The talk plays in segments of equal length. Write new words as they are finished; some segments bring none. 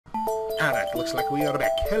Alright, looks like we are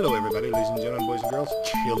back. Hello everybody, ladies and gentlemen, boys and girls,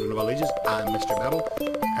 children of all ages. I'm Mr. Babble,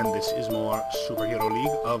 and this is more Superhero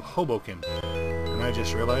League of Hoboken. And I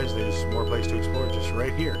just realized there's more place to explore just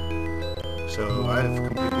right here. So I've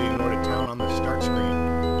completely ignored a town on the start screen.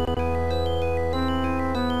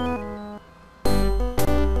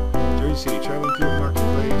 Jersey City, traveling through a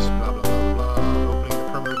marketplace, blah blah blah blah, opening the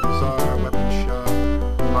permanent bazaar, weapon shop,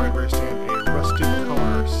 hardware stand, a rusted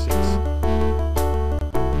car sits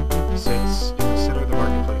in the center of the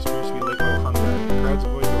marketplace. Appears to be a lake well hung back. The crowds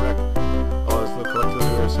avoid the wreck, all as though collectively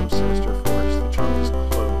there is some sinister force. The trunk is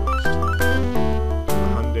closed. The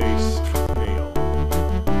Hyundai snail.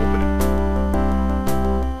 Open it.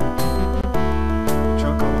 The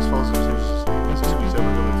trunk almost falls into position. As it squeezes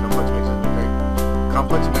open, the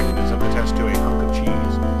complex mechanism attached to a hunk of cheese.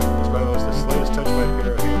 As well as the slightest touch by a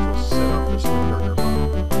pair of hands will set off this Limburger bomb.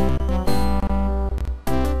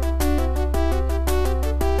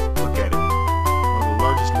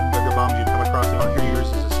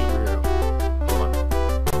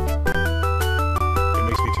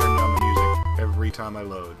 Time I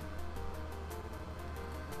load.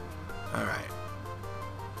 Alright.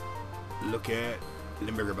 Look at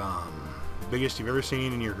Limburger Bomb. Biggest you've ever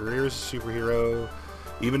seen in your career as a superhero.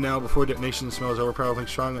 Even now, before detonation, the smell is overpoweringly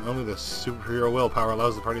strong, and only the superhero willpower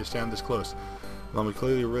allows the party to stand this close. Bomb is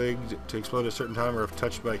clearly rigged to explode at a certain time or if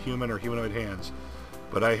touched by human or humanoid hands.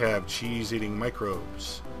 But I have cheese-eating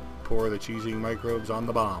microbes. Pour the cheese-eating microbes on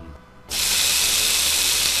the bomb. As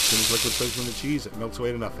soon as liquid soaks in the cheese, it melts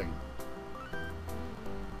away to nothing.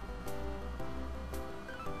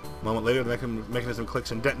 A moment later, the mechanism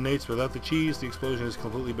clicks and detonates. Without the cheese, the explosion is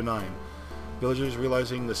completely benign. Villagers,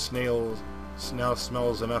 realizing the snail smells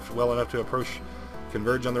well enough to approach,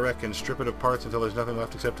 converge on the wreck and strip it of parts until there's nothing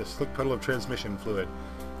left except a slick puddle of transmission fluid.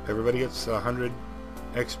 Everybody gets 100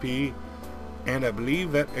 XP, and I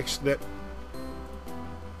believe that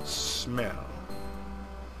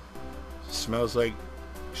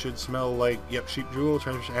should smell like, yep, sheep drool,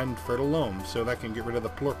 and fertile loam, so that can get rid of the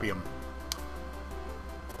plorpium.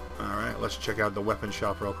 Alright, let's check out the weapon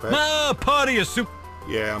shop real quick. Party is soup.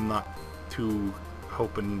 Yeah, I'm not too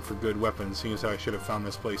hoping for good weapons, seeing as how I should have found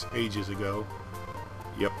this place ages ago.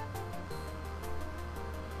 Yep.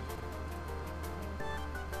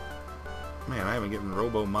 Man, I haven't given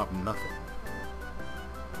Robo-Mop nothing.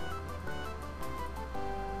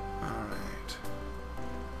 Alright.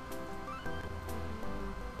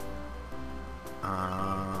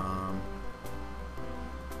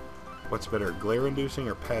 What's better, glare-inducing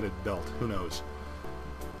or padded belt? Who knows?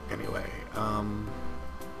 Anyway, I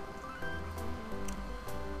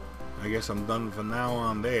guess I'm done from now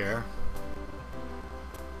on there.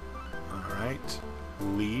 Alright.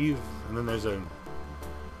 Leave. And then there's an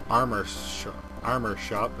armor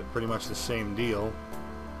shop, but pretty much the same deal.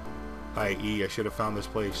 I.e., I should have found this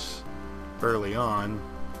place early on.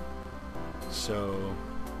 So,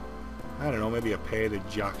 I don't know, maybe a padded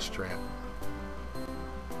jockstrap.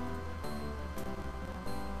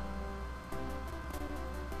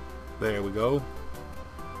 There we go.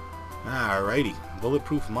 Alrighty.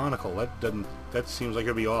 Bulletproof monocle. That seems like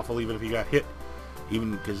it'd be awful even if you got hit.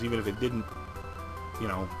 Even if it didn't, you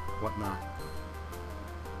know, whatnot.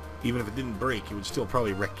 Even if it didn't break, it would still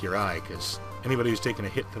probably wreck your eye, because anybody who's taken a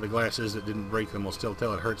hit to the glasses that didn't break them will still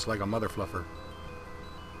tell it hurts like a mother fluffer.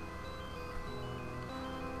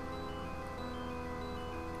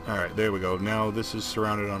 Alright, there we go. Now this is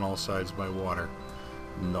surrounded on all sides by water.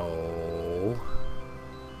 No.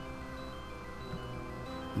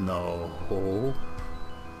 No.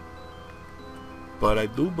 But I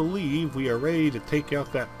do believe we are ready to take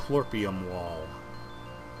out that plorpium wall.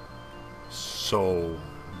 So,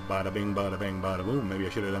 bada bing, bada bang, bada boom. Maybe I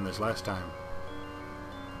should have done this last time.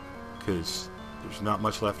 Because there's not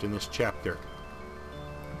much left in this chapter.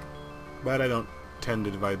 But I don't tend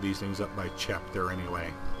to divide these things up by chapter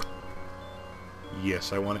anyway.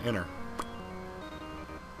 Yes, I want to enter.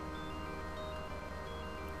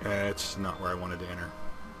 That's not where I wanted to enter.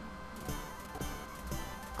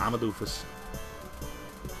 I'm a doofus.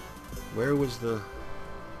 Where was the...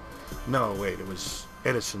 No, wait, it was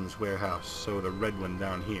Edison's warehouse, so the red one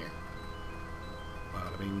down here.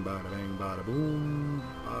 Bada bing, bada bang, bada boom.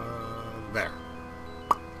 There.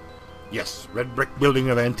 Yes, red brick building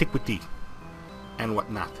of antiquity. And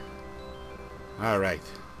whatnot.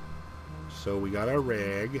 Alright. So we got our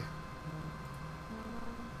rag.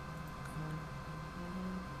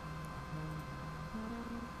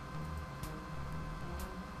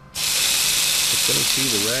 Let me see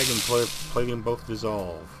the rag and palladium both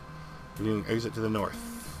dissolve. Leaving exit to the north.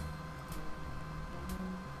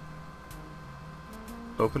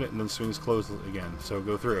 Open it and then swings closed again. So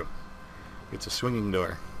go through. It's a swinging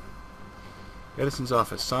door. Edison's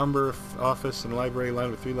office. Somber office and library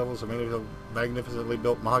lined with 3 levels of magnificently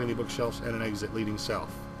built mahogany bookshelves and an exit leading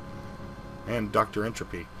south. And Dr.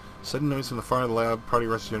 Entropy. Sudden noise from the far end of the lab. Party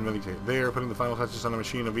rushes to investigate. There, putting the final touches on a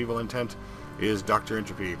machine of evil intent, is Dr.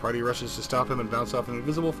 Entropy. Party rushes to stop him and bounce off an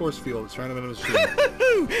invisible force field surrounding him in his machine.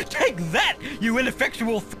 Take that, you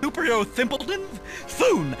ineffectual superhero simpletons!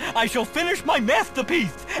 Soon, I shall finish my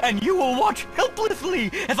masterpiece, and you will watch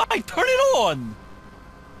helplessly as I turn it on!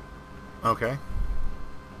 Okay.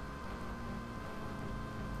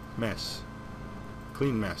 Mess.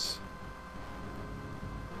 Clean mess.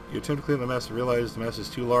 You attempt to clean the mess and realize the mess is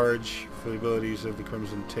too large for the abilities of the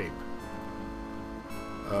crimson tape.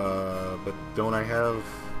 But don't I have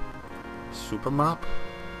super mop?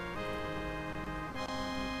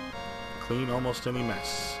 Clean almost any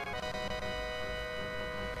mess.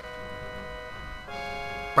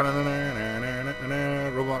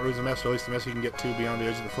 Robot removes the mess, release the mess he can get to beyond the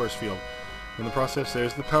edge of the force field. In the process,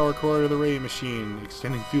 there's the power cord of the ray machine,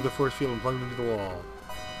 extending through the force field and plugged into the wall.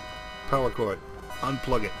 Power cord.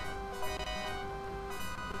 Unplug it.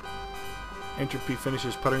 Entropy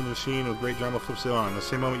finishes puttering the machine with great drama, flips it on. The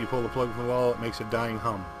same moment you pull the plug from the wall, it makes a dying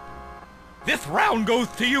hum. This round goes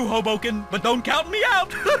to you, Hoboken, but don't count me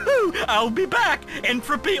out! I'll be back!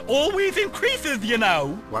 Entropy always increases, you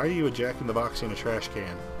know! Why are you a jack in the box in a trash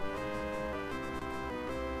can?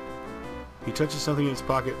 He touches something in his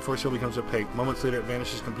pocket, force field becomes opaque. Moments later it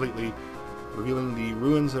vanishes completely, revealing the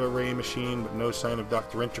ruins of a ray machine, but no sign of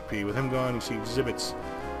Dr. Entropy. With him gone, you see exhibits,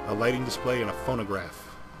 a lighting display, and a phonograph.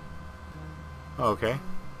 Oh, okay.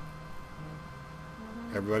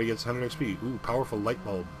 Everybody gets 100 XP. Ooh, powerful light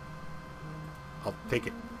bulb. I'll take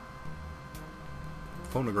it.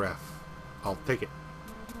 Phonograph. I'll take it.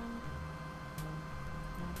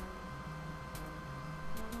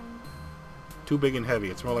 Too big and heavy.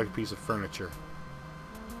 It's more like a piece of furniture.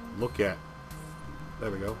 Look at. There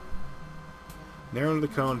we go. Narrow into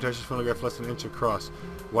the cone, touches phonograph less than an inch across.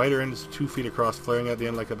 Wider end is 2 feet across, flaring at the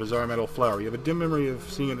end like a bizarre metal flower. You have a dim memory of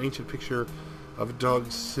seeing an ancient picture of a dog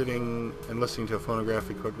sitting and listening to a phonograph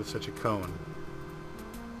equipped with such a cone.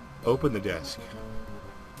 Open the desk.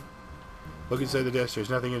 Look inside the desk. There's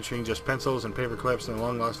nothing interesting, just pencils and paper clips and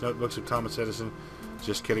long-lost notebooks of Thomas Edison.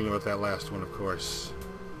 Just kidding about that last one, of course.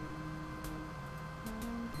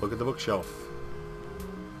 Look at the bookshelf.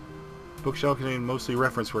 Bookshelf contains mostly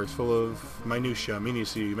reference works full of minutiae.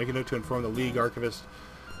 Make a note to inform the League archivist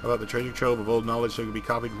about the treasure trove of old knowledge so it can be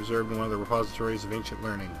copied and preserved in one of the repositories of ancient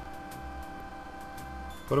learning.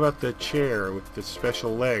 What about the chair with the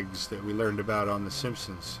special legs that we learned about on The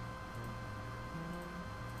Simpsons?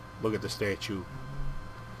 Look at the statue.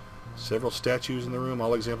 Several statues in the room,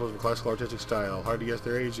 all examples of classical artistic style. Hard to guess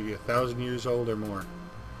their age to be 1,000 years old or more.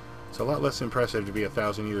 It's a lot less impressive to be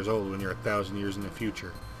 1,000 years old when you're 1,000 years in the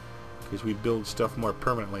future, because we build stuff more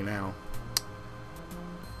permanently now.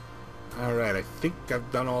 Alright, I think I've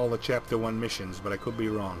done all the Chapter 1 missions, but I could be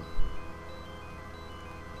wrong.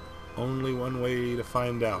 Only one way to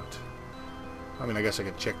find out. I mean, I guess I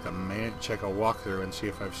could check check a walkthrough and see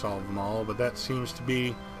if I've solved them all, but that seems to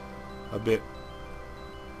be a bit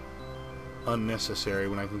unnecessary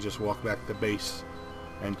when I can just walk back to base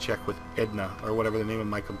and check with Edna, or whatever the name of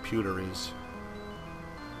my computer is.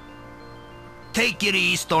 Take you to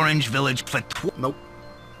East Orange Village for Nope.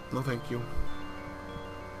 No thank you.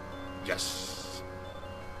 Yes.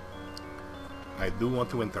 I do want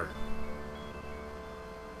to enter.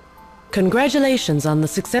 Congratulations on the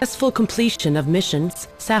successful completion of missions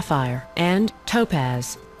Sapphire and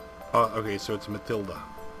Topaz. Oh, okay, so it's Matilda.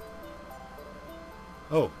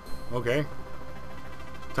 Oh, okay.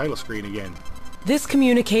 Title screen again. This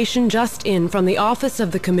communication just in from the Office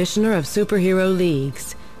of the Commissioner of Superhero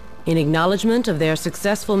Leagues. In acknowledgement of their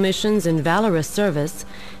successful missions and valorous service,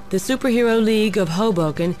 the Superhero League of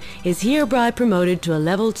Hoboken is hereby promoted to a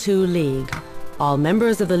Level 2 League. All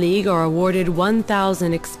members of the League are awarded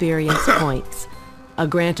 1,000 experience points. A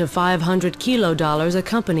grant of $500 kilo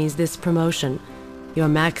accompanies this promotion. Your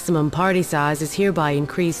maximum party size is hereby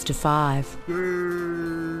increased to 5.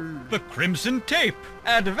 The Crimson Tape!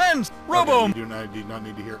 Advance! Robo! Okay, you do not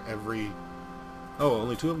need to hear every... Oh,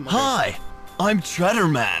 only 2 of them? Okay. Hi, I'm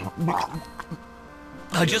Tredderman.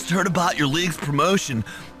 I just heard about your league's promotion,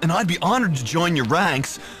 and I'd be honored to join your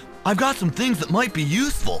ranks. I've got some things that might be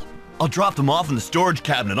useful. I'll drop them off in the storage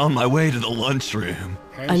cabinet on my way to the lunchroom.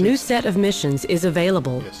 A new set of missions is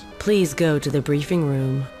available. Yes. Please go to the briefing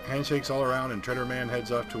room. Handshakes all around, and Tredderman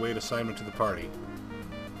heads off to await assignment to the party.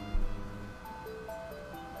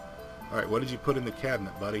 Alright, what did you put in the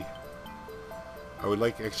cabinet, buddy? I would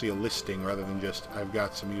like actually a listing rather than just, I've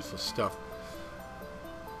got some useless stuff.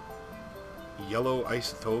 Yellow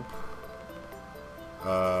isotope.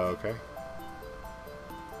 Okay.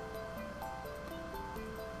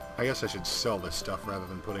 I guess I should sell this stuff rather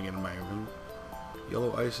than putting it in my room.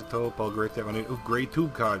 Yellow isotope, I'll grade that one in. Oh, gray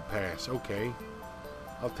tube card pass. Okay.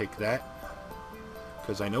 I'll take that.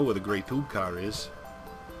 Because I know where the gray tube card is.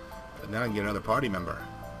 But now I can get another party member.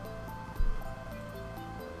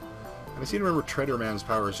 And I seem to remember Treader Man's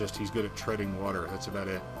power is just he's good at treading water. That's about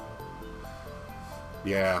it.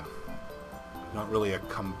 Yeah. Not really a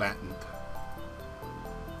combatant.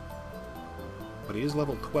 But he is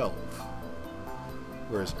level 12.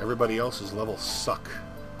 Whereas everybody else's levels suck.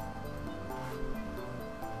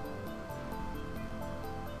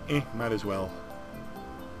 Might as well.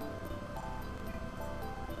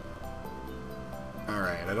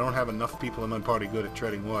 Alright, I don't have enough people in my party good at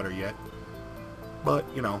treading water yet. But,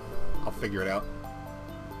 you know, I'll figure it out.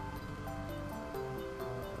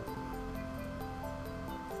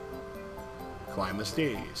 Climb the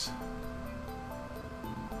stairs.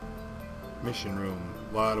 Mission room.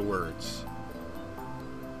 A lot of words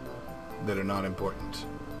that are not important.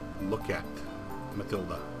 Look at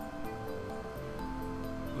Matilda.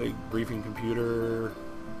 Like briefing computer.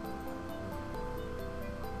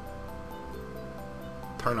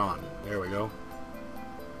 Turn on. There we go.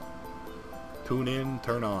 Tune in,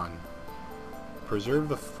 turn on. Preserve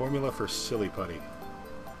the formula for silly putty.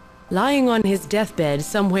 Lying on his deathbed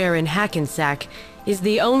somewhere in Hackensack is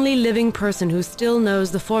the only living person who still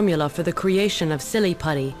knows the formula for the creation of silly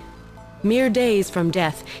putty. Mere days from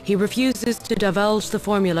death, he refuses to divulge the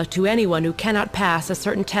formula to anyone who cannot pass a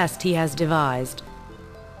certain test he has devised.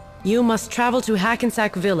 You must travel to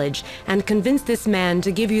Hackensack Village and convince this man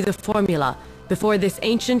to give you the formula before this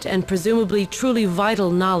ancient and presumably truly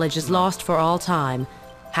vital knowledge is lost for all time.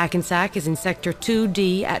 Hackensack is in Sector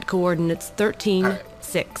 2D at coordinates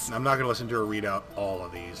 13-6. I'm not going to listen to her read out all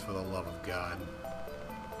of these, for the love of God.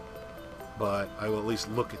 But I will at least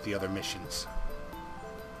look at the other missions.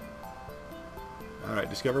 Alright,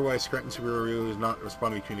 discover why Scranton Superior is not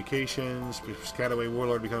responding to communications. Piscataway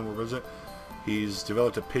Warlord becoming more vigilant. He's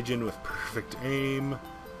developed a pigeon with perfect aim.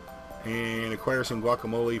 And acquire some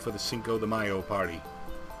guacamole for the Cinco de Mayo party.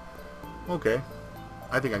 Okay.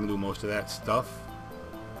 I think I can do most of that stuff.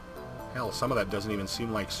 Hell, some of that doesn't even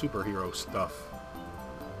seem like superhero stuff.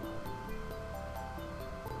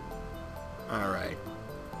 Alright.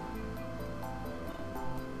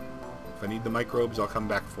 If I need the microbes, I'll come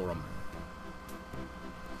back for them.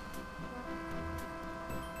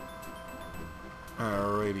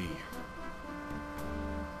 Alrighty.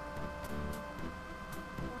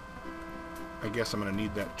 I guess I'm going to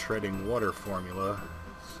need that treading water formula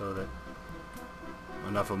so that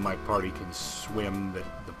enough of my party can swim, that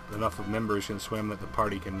enough of members can swim that the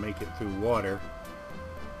party can make it through water.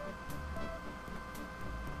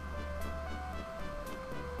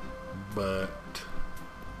 But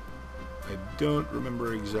I don't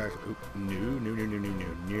remember exactly.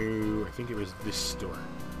 No. I think it was this store.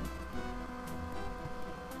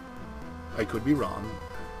 I could be wrong.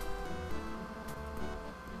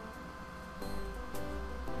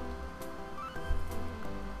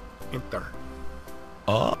 Enter.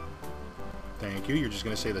 Thank you. You're just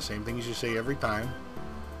going to say the same things you say every time.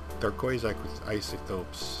 Turquoise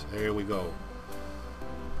isotopes. There we go.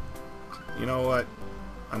 You know what?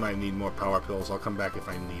 I might need more power pills. I'll come back if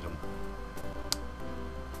I need them.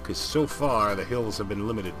 Because so far, the hills have been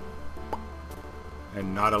limited.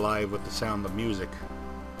 And not alive with the sound of music.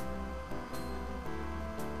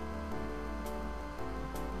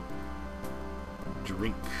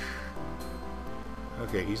 Drink.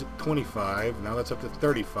 Okay, he's at 25. Now that's up to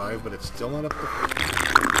 35, but it's still not up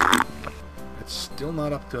to... It's still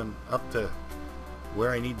not up to where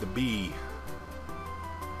I need to be.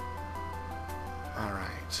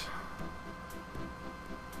 Alright.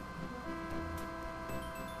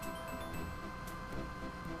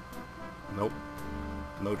 Nope.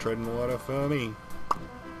 No treading water for me.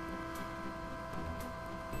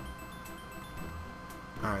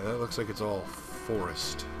 Alright, that looks like it's all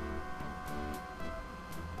forest.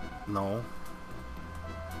 No.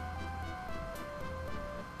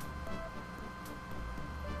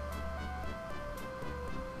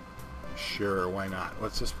 Sure, why not?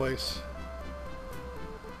 What's this place?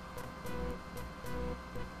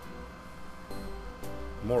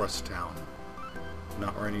 Morristown.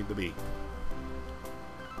 Not where I need to be.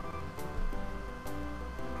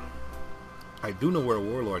 I do know where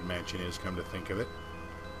Warlord Mansion is, come to think of it.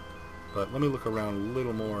 But let me look around a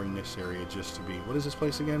little more in this area just to be... What is this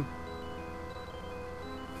place again?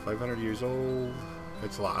 500 years old.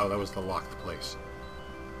 It's locked. Oh, that was the locked place.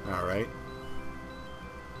 Alright.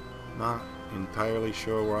 Not entirely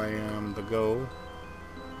sure where I am to go.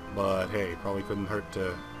 But hey, probably couldn't hurt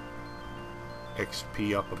to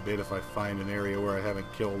XP up a bit if I find an area where I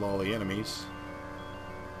haven't killed all the enemies.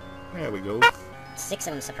 There we go. 6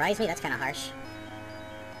 of them surprised me? That's kind of harsh.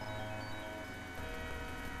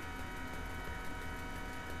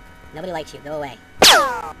 Nobody likes you. Go away.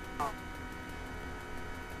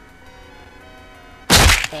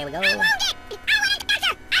 There we go.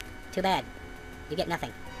 Too bad. You get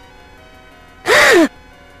nothing. Oh,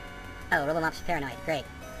 Robomop's paranoid. Great.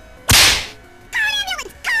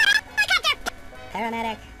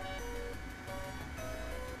 Paramedic.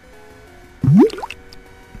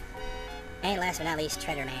 And last but not least,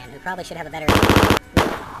 Treader Man, who probably should have a better...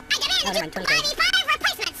 Oh, never mind, 23.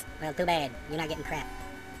 Well, too bad. You're not getting crap.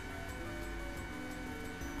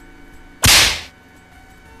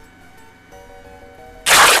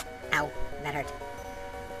 Ow, that hurt.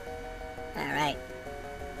 Alright.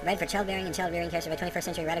 Bred for childbearing and childbearing characters by 21st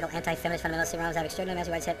century radical anti-feminist fundamentalists, Romans have extraordinary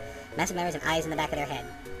massive white head, massive memories and eyes in the back of their head.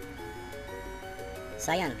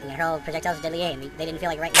 Cy Young, and your hurl projectiles with deadly aim. They didn't feel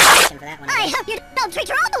like writing a petition for that one. I hope you don't treat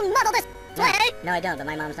your own mother this way! No, I don't, but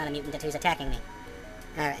my mom's not a mutant who's attacking me.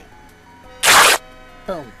 Alright.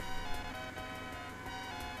 Boom.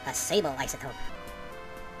 A sable isotope.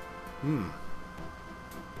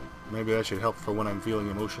 Maybe that should help for when I'm feeling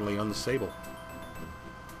emotionally unstable.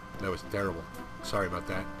 That was terrible. Sorry about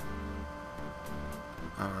that.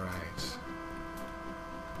 Alright.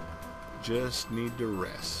 Just need to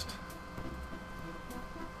rest.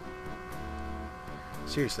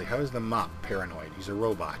 Seriously, how is the mop paranoid? He's a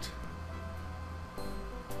robot.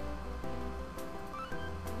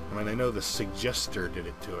 I mean, I know the suggester did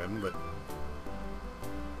it to him, but...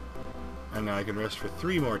 And now I can rest for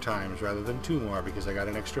 3 more times rather than 2 more because I got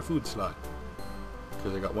an extra food slot.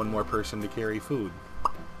 Because I got 1 more person to carry food.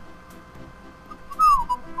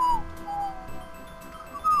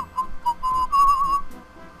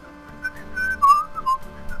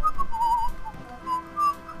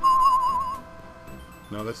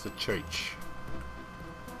 No, that's the church.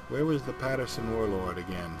 Where was the Patterson Warlord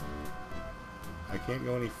again? I can't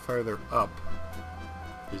go any further up.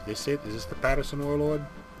 Is this it? Is this the Patterson Warlord?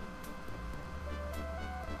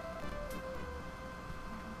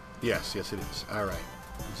 Yes, yes it is. Alright.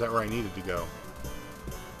 Is that where I needed to go?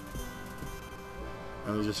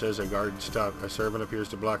 And it just says a guard stop. A servant appears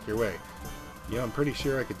to block your way. Yeah, I'm pretty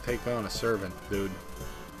sure I could take on a servant, dude.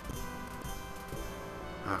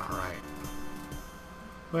 Alright.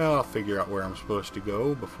 Well, I'll figure out where I'm supposed to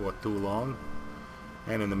go before too long.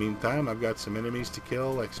 And in the meantime, I've got some enemies to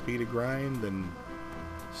kill, XP to grind, and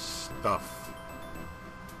stuff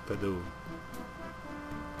to do.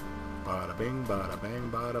 Bada bing, bada bang,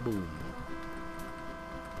 bada boom.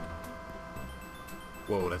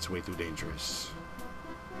 Whoa, that's way too dangerous.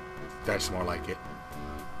 That's more like it.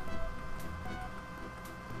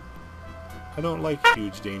 I don't like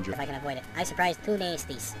huge danger. If I can avoid it. I surprised 2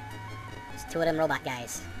 nasties. It's 2 of them robot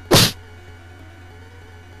guys.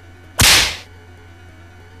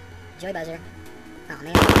 Joy buzzer. Oh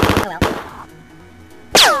man. Oh well.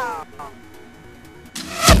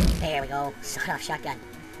 There we go. Sawed-off shotgun.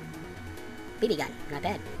 BB gun. Not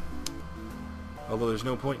bad. Although there's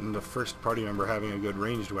no point in the first party member having a good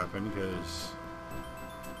ranged weapon, because...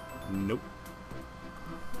 Nope.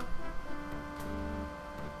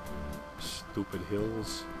 Stupid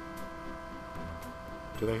hills.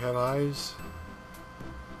 Do they have eyes?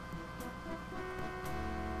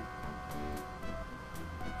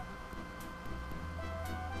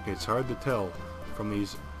 It's hard to tell from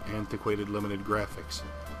these antiquated limited graphics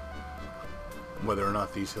whether or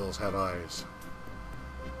not these hills have eyes.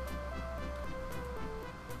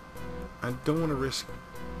 I don't want to risk,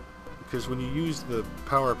 because when you use the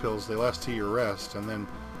power pills they last to your rest, and then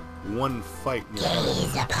one fight and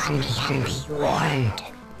Gaze upon me and be warned.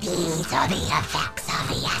 These are the effects of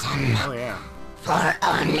the atom. oh yeah. For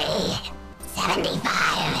only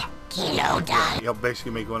 75 kilodollar. It'll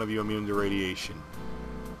basically make one of you immune to radiation.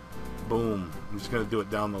 Boom. I'm just going to do it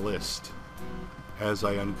down the list as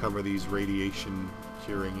I uncover these radiation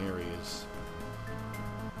curing areas.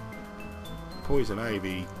 Poison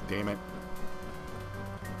Ivy, damn it.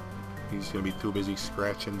 He's going to be too busy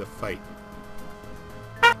scratching to fight.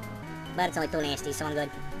 But it's only 2 nasties, so I'm good.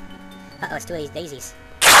 Uh-oh, it's 2 of these daisies.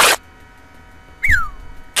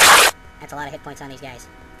 That's a lot of hit points on these guys.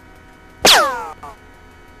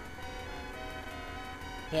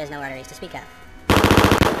 He has no arteries to speak of.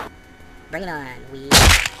 Bring it on, we.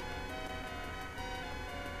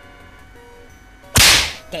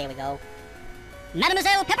 There we go.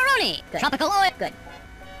 Mademoiselle Pepperoni! Good. Tropical oil! Good.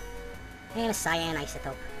 And a cyan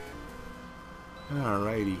isotope.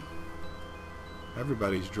 Alrighty.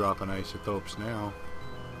 Everybody's dropping isotopes now.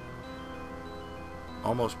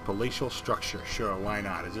 Almost palatial structure. Sure, why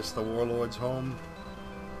not? Is this the warlord's home?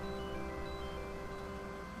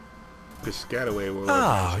 Piscataway warlord.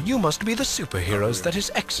 Ah, you must be the superheroes that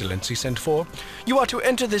His Excellency sent for. You are to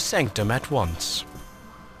enter this sanctum at once.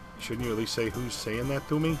 Shouldn't you at least say who's saying that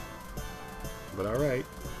to me? But alright.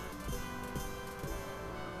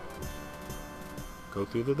 Go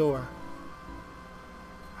through the door.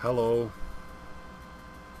 Hello.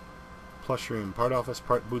 Plush room, part office,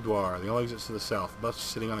 part boudoir. The only exit's to the south. Bust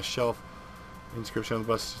sitting on a shelf. Inscription on the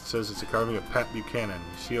bust says it's a carving of Pat Buchanan.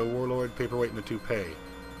 You see a warlord, paperweight, and a toupee.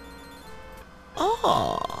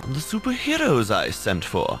 Ah, the superheroes I sent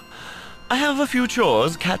for. I have a few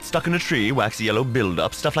chores, cat stuck in a tree, waxy yellow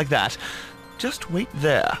build-up, stuff like that. Just wait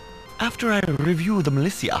there. After I review the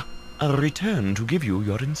militia, I'll return to give you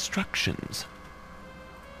your instructions.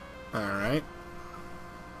 Alright.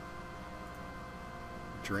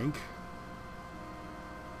 Drink.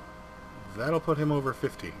 That'll put him over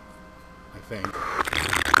 50, I think.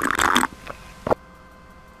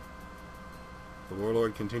 The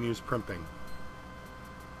warlord continues primping.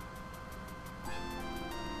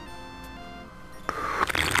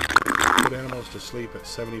 Put animals to sleep at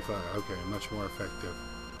 75. Okay, much more effective.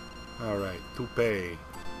 Alright, toupee.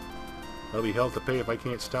 I'll be hell to pay if I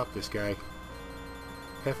can't stop this guy.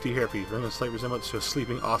 Hefty hairpiece, bringing a slight resemblance to a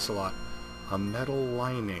sleeping ocelot. A metal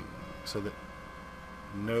lining, so that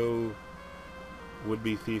no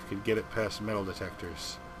would-be thief could get it past metal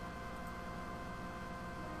detectors.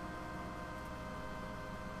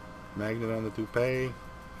 Magnet on the toupee.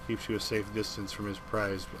 Keeps you a safe distance from his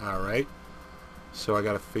prize. Alright. So I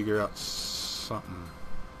gotta figure out something.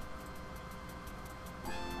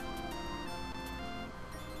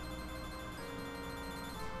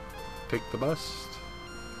 Take the bust.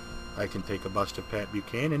 I can take a bust of Pat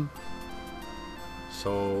Buchanan.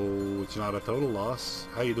 So it's not a total loss.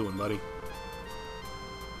 How you doing, buddy?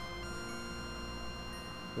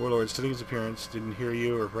 Warlord, studying his appearance, didn't hear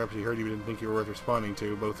you, or perhaps he heard you but didn't think you were worth responding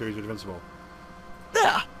to. Both theories are defensible.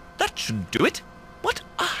 There! That should do it! What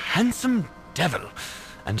a handsome devil!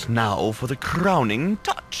 And now for the crowning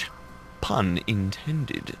touch. Pun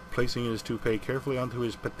intended. Placing his toupee carefully onto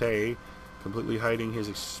his pate, completely hiding his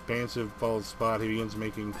expansive bald spot, he begins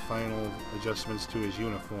making final adjustments to his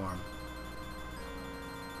uniform.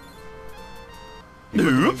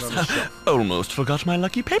 Oops! Almost forgot my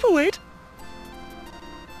lucky paperweight.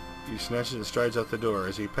 He snatches and strides out the door.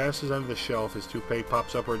 As he passes under the shelf, his toupee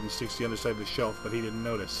pops upward and sticks to the underside of the shelf, but he didn't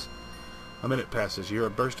notice. A minute passes. You hear a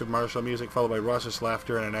burst of martial music, followed by raucous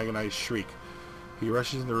laughter and an agonized shriek. He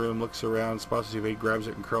rushes in the room, looks around, spots the toupee, grabs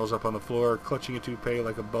it, and curls up on the floor, clutching a toupee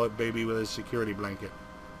like a bullet baby with his security blanket.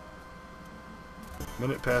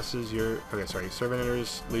 Minute passes. Servant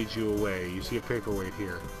enters, leads you away. You see a paperweight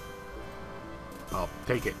here. I'll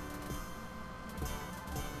take it.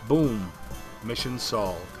 Boom. Mission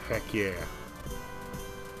solved. Heck yeah.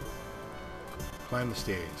 Climb the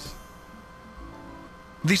stairs.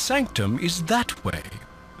 The sanctum is that way.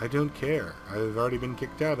 I don't care. I've already been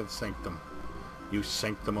kicked out of the sanctum. You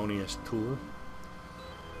sanctimonious tool.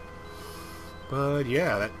 But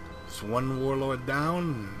yeah, that's one warlord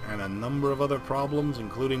down, and a number of other problems,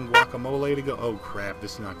 including guacamole to go. Oh crap,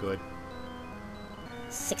 this is not good.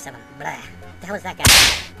 6 of them. Blah. What the hell is that guy?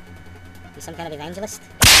 You some kind of evangelist?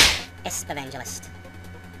 Evangelist.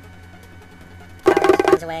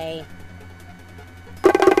 Runs away.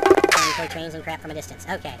 Toy trains and crap from a distance.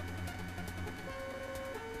 Okay.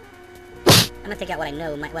 I'm gonna take out what I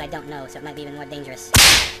know, what I don't know, so it might be even more dangerous.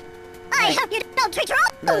 I hope you don't treat your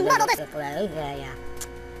own model this. Yeah.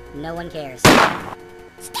 No one cares.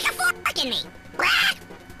 Stick a fork in me. Blah.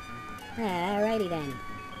 Alrighty then.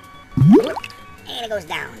 And it goes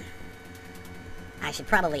down. I should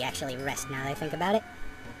probably actually rest now that I think about it.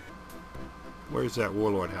 Where's that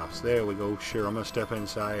warlord house? There we go. Sure, I'm gonna step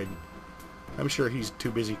inside. I'm sure he's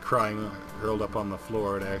too busy crying, curled up on the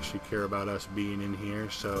floor to actually care about us being in here,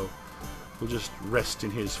 so we'll just rest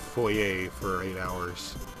in his foyer for 8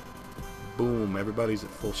 hours. Boom, everybody's at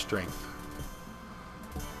full strength.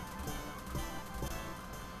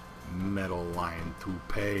 Metal lion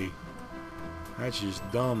toupee. That's just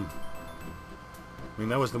dumb. I mean,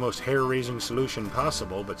 that was the most hair-raising solution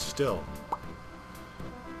possible, but still.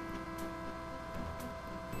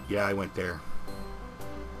 Yeah, I went there.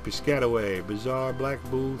 Piscataway, bizarre black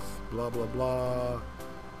booth, blah blah blah.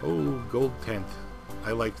 Oh, gold tent.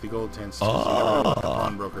 I like the gold tents. The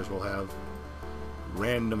pawnbrokers will have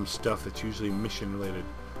random stuff that's usually mission related.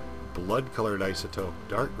 Blood-colored isotope,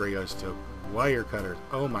 dark gray isotope, wire cutters.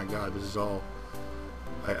 Oh my god, this is all.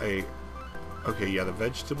 Okay, yeah, the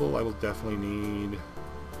vegetable I will definitely need.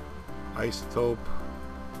 Isotope,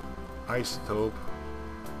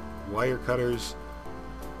 wire cutters,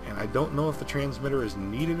 and I don't know if the transmitter is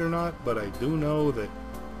needed or not, but I do know that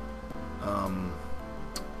I'm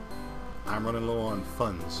running low on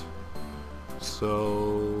funds,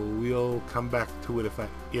 so we'll come back to it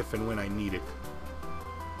if and when I need it.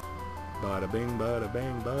 Bada bing, bada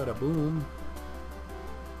bang, bada boom.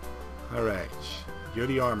 Alright, you're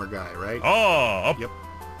the armor guy, right? Oh! Yep.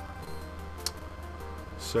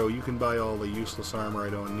 So you can buy all the useless armor I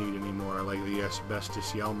don't need anymore, like the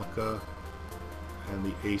asbestos yarmulke, and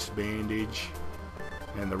the ace bandage,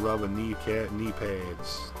 and the rubber knee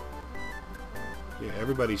pads. Yeah,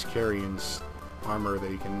 everybody's carrying armor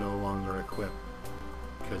they can no longer equip,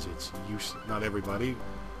 because it's useless. Not everybody.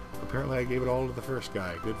 Apparently I gave it all to the first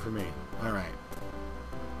guy. Good for me. Alright.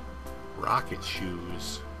 Rocket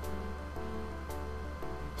shoes.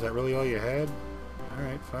 Is that really all you had?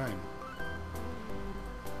 Alright, fine.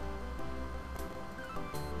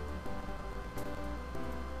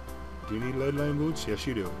 Do you need lead line boots? Yes,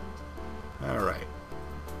 you do. Alright.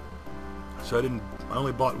 So I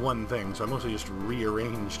only bought one thing, so I mostly just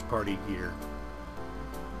rearranged party gear.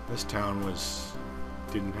 This town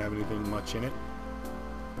didn't have anything much in it.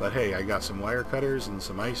 But hey, I got some wire cutters and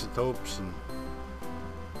some isotopes and...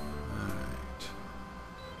 Alright.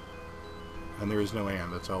 And there is no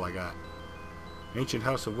and, that's all I got. Ancient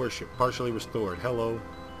house of worship, partially restored. Hello.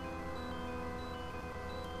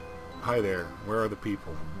 Hi there, where are the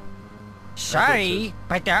people? Sorry,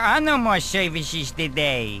 but there are no more services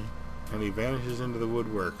today. And he vanishes into the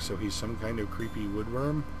woodwork, so he's some kind of creepy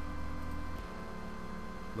woodworm.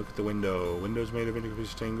 Look at the window. Windows made of indigo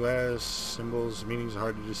stained glass. Symbols, meanings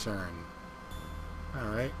hard to discern.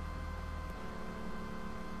 Alright.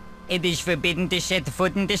 It is forbidden to set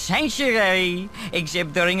foot in the sanctuary,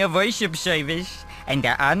 except during a worship service, and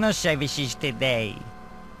there are no services today.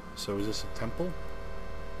 So is this a temple?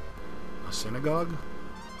 A synagogue?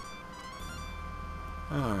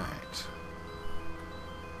 Alright.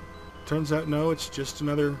 Turns out, no, it's just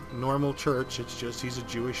another normal church. It's just he's a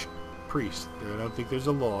Jewish priest. I don't think there's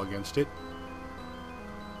a law against it.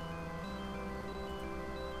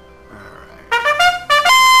 Alright.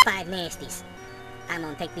 5 nasties. I'm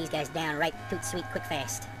gonna take these guys down right toot sweet quick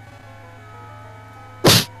fast.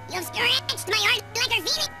 You've scratched my heart like a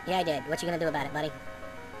feeling. Yeah, I did. What you gonna do about it, buddy?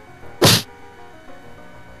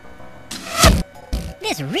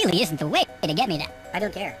 This really isn't the way to get me down. I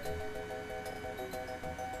don't care.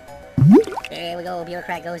 There we go,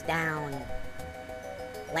 bureaucrat goes down.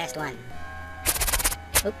 Last one.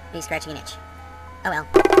 Oop, he's scratching an itch. Oh well.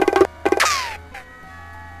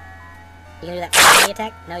 You gonna do that full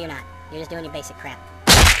attack? No, you're not. You're just doing your basic crap.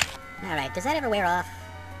 Alright, does that ever wear off?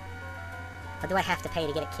 Or do I have to pay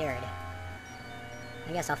to get it cured?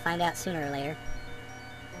 I guess I'll find out sooner or later.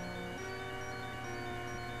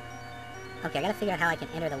 Okay, I gotta figure out how I can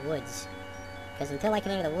enter the woods. Because until I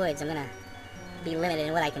can enter the woods, I'm gonna be limited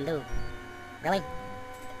in what I can do. Really?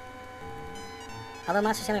 Although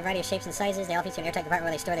monsters come in a variety of shapes and sizes, they all feature an airtight compartment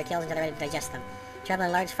where they store their kills until they're ready to digest them. Travel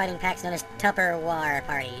in large fighting packs known as Tupperware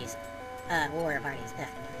parties. War parties. Ugh.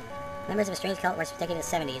 Members of a strange cult were subjected to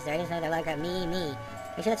the 70s. Their items made their logo me.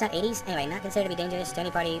 Are you sure that's not 80s? Anyway, not considered to be dangerous to any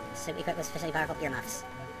party equipped with sufficiently powerful earmuffs.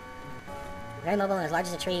 Very mobile and as large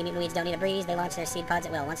as a tree, mutant weeds don't need a breeze. They launch their seed pods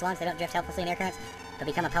at will. Once launched, they don't drift helplessly in air currents, but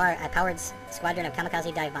become a powered squadron of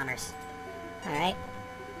kamikaze dive bombers. Alright.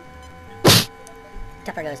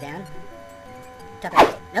 Tupper goes down.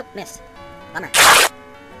 Nope, missed. Bummer.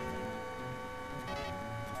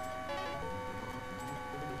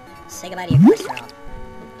 Say goodbye to your cholesterol.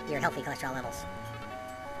 Your healthy cholesterol levels.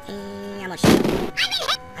 And I'm gonna shoot him.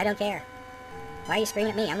 I don't care. Why are you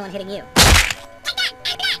screaming at me? I'm the one hitting you.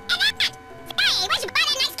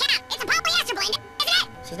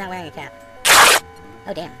 She's not wearing a cap.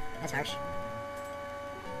 Oh damn, that's harsh.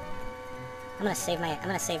 I'm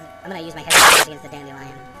gonna use my heavy against the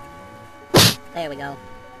dandelion. There we go.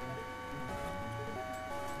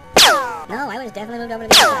 No, I was definitely moved over to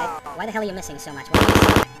the other side. Why the hell are you missing so much?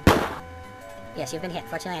 Yes, you've been hit.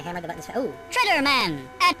 Fortunately, I hammered the buttons. Ooh! Treader man!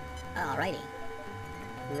 Alrighty.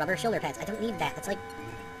 Rubber shoulder pads. I don't need that. That's like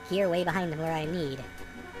here, way behind where I need.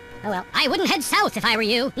 Oh well. I wouldn't head south if I were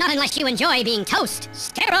you, not unless you enjoy being toast.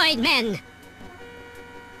 Steroid men!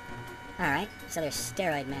 Alright, so there's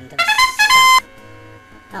steroid men to the south.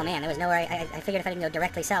 Oh man, there was nowhere I figured if I didn't go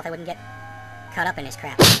directly south, I wouldn't get caught up in this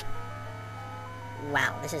crap.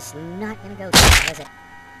 Wow, this is not gonna go too well, is it?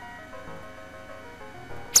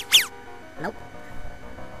 Nope.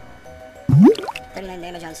 39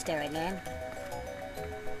 damage on steroid man.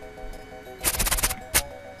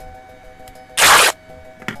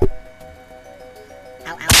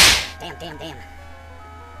 Damn.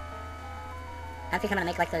 I think I'm gonna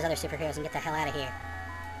make like those other superheroes and get the hell out of here.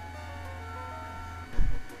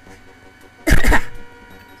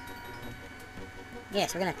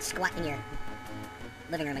 Yes, we're gonna squat in your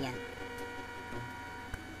living room again.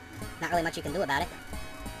 Not really much you can do about it.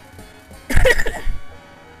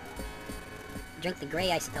 Drink the gray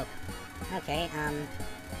isotope. Okay,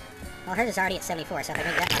 well, hers is already at 74, so if I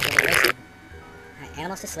drink that much, it'll be wasted. Alright,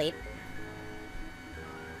 animals to sleep.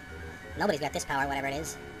 Nobody's got this power, whatever it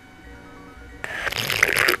is.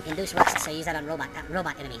 Induce rust, so use that on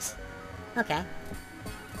robot enemies. Okay.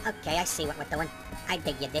 Okay, I see what we're doing. I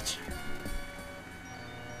dig you, ditch.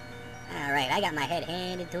 Alright, I got my head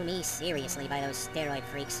handed to me seriously by those steroid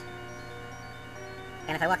freaks.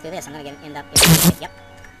 And if I walk through this, I'm gonna end up... Yep.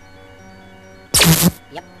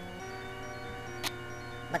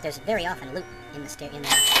 But there's very often loot in the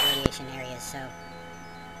radiation areas, so...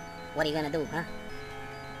 What are you gonna do, huh?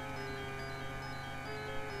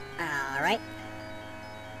 Alright.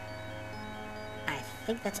 I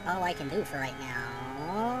think that's all I can do for right now.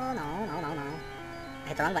 Oh, no. I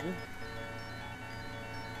hit the wrong button.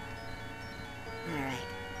 Alright.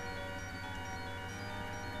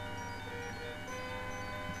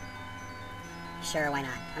 Sure, why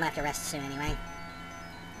not? I'm gonna have to rest soon anyway.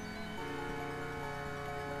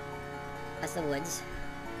 That's the woods.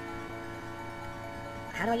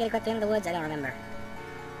 How do I get equipped into the woods? I don't remember.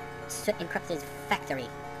 Soot encrypted factory.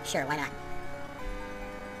 Sure, why not?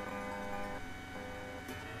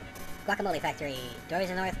 Guacamole factory. Doors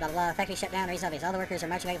in the north, blah blah blah. Factory shut down, the reason obvious. All the workers are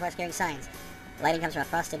marching back and forth carrying signs. The lighting comes from a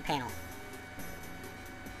frosted panel.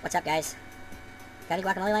 What's up, guys? Got any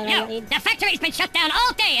guacamole line you need? The factory's been shut down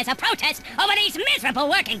all day as a protest over these miserable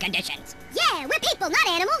working conditions. Yeah, we're people, not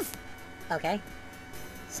animals. Okay.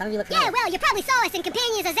 Some of you look familiar. Yeah, well, you probably saw us in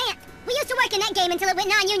Companions of Xanth. We used to work in that game until it went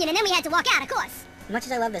non-union, and then we had to walk out, of course. As much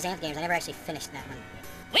as I love the Xanth games, I never actually finished that one.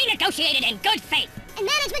 We negotiated in good faith. And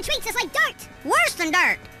management treats us like dirt. Worse than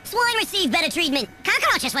dirt. Swine receive better treatment.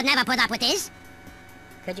 Cockroaches would never put up with this.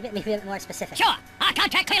 Could you be a bit more specific? Sure. Our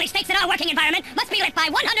contract clearly states that our working environment must be lit by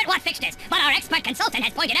 100-watt fixtures, but our expert consultant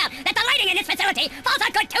has pointed out that the lighting in this facility falls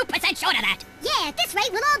a good 2% short of that. Yeah, at this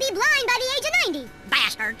rate, we'll all be blind by the age of 90.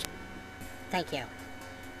 Bastards. Thank you.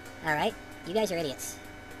 Alright, you guys are idiots.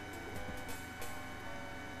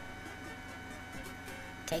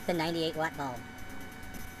 Take the 98-watt bulb.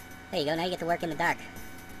 There you go, now you get to work in the dark.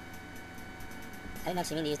 I didn't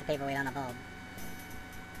actually mean to use the paperweight on the bulb.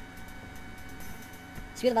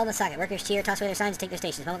 Screw the bulb in the socket. Workers cheer, toss away their signs, and take their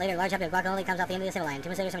stations. A moment later, a large object of guacamole comes off the end of the center line. 2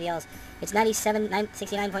 minutes later, somebody yells, "It's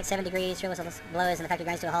 69.7 degrees." Shrill whistle blows, and the factory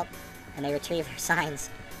grinds to a halt, and they retrieve their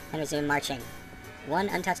signs and resume marching. 1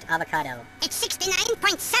 untouched avocado. It's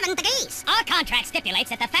 69.7 degrees. Our contract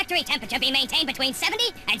stipulates that the factory temperature be maintained between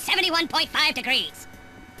 70 and 71.5 degrees.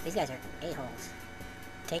 These guys are a-holes.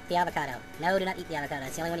 Take the avocado. No, do not eat the avocado.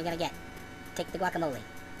 That's the only one you're gonna get. Take the guacamole.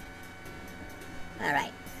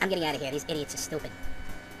 Alright, I'm getting out of here. These idiots are stupid.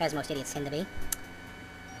 As most idiots tend to be.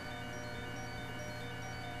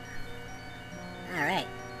 Alright.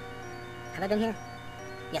 Have I been here?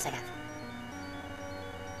 Yes, I have.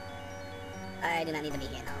 I do not need to be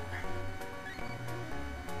here, no.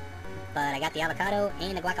 But I got the avocado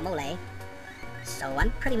and the guacamole, so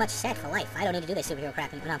I'm pretty much set for life. I don't need to do this superhero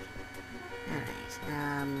crap anymore. No.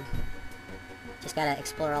 Alright, just gotta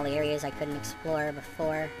explore all the areas I couldn't explore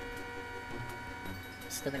before.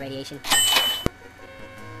 Stupid radiation.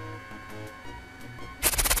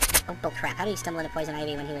 Oh crap, how did he stumble into poison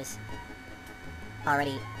ivy when he was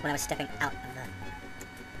already, when I was stepping out of the...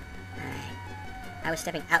 Alright. I was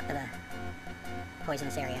stepping out of the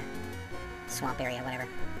poisonous area. Swamp area, whatever.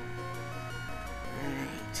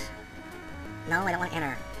 Alright. No, I don't want to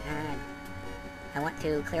enter. I want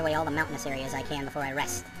to clear away all the mountainous areas I can before I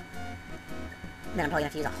rest. Then I'm probably gonna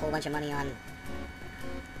have to use a whole bunch of money on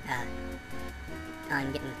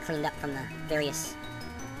getting cleaned up from the various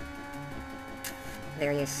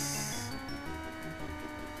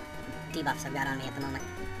debuffs I've got on me at the moment.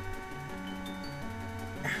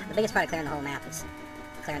 The biggest part of clearing the whole map is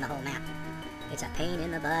clearing the whole map. It's a pain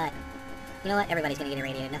in the butt. You know what? Everybody's gonna get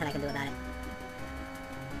irradiated. Nothing I can do about it.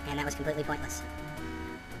 And that was completely pointless.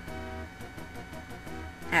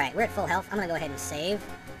 Alright, we're at full health. I'm gonna go ahead and save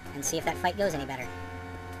and see if that fight goes any better.